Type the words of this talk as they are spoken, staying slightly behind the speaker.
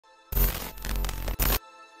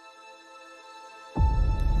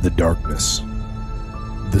the darkness.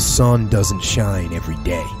 The sun doesn't shine every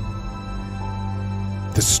day.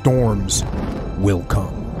 The storms will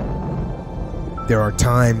come. There are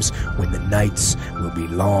times when the nights will be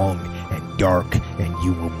long and dark and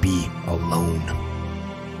you will be alone.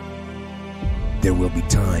 There will be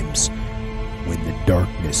times when the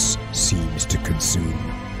darkness seems to consume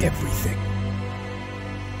everything.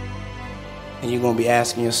 And you're going to be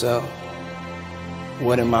asking yourself,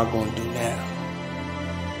 what am I going to do now?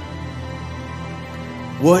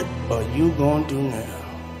 What are you going to do now?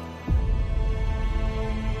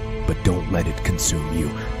 But don't let it consume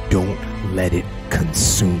you. Don't let it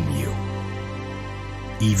consume you.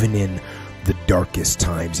 Even in the darkest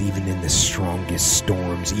times, even in the strongest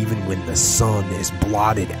storms, even when the sun is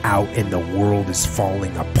blotted out and the world is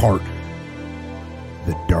falling apart,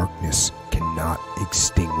 the darkness cannot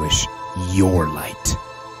extinguish your light.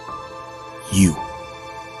 You.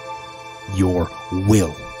 Your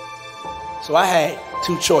will. So I had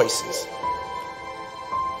two choices.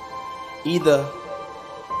 Either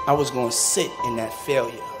I was going to sit in that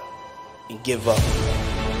failure and give up,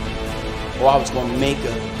 or I was going to make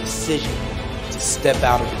a decision to step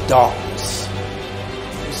out of the darkness.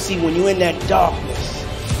 You see, when you're in that darkness,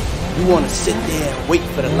 you want to sit there and wait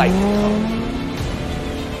for the light to come.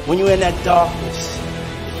 When you're in that darkness,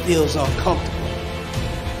 it feels uncomfortable,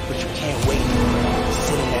 but you can't wait to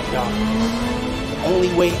sit in that darkness. The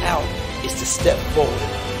only way out is to step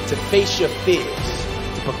forward, to face your fears,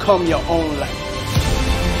 to become your own light.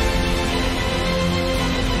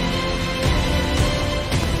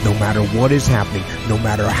 No matter what is happening, no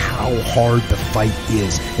matter how hard the fight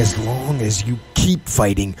is, as long as you keep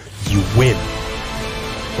fighting, you win.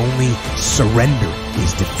 Only surrender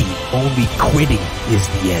is defeat. Only quitting is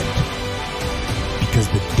the end. Because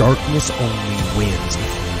the darkness only wins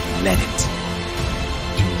if you let it.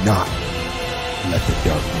 Do not let the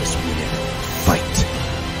darkness win it. Fight.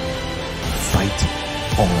 Fight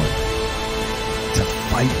on. To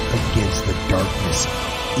fight against the darkness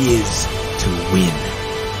is to win.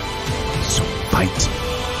 So fight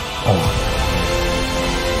on.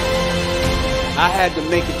 I had to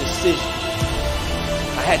make a decision.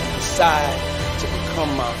 I had to decide to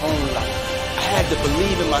become my own light. I had to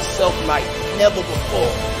believe in myself like never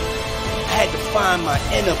before. I had to find my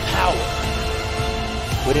inner power.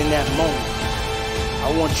 But in that moment,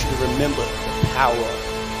 I want you to remember the power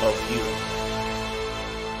of you.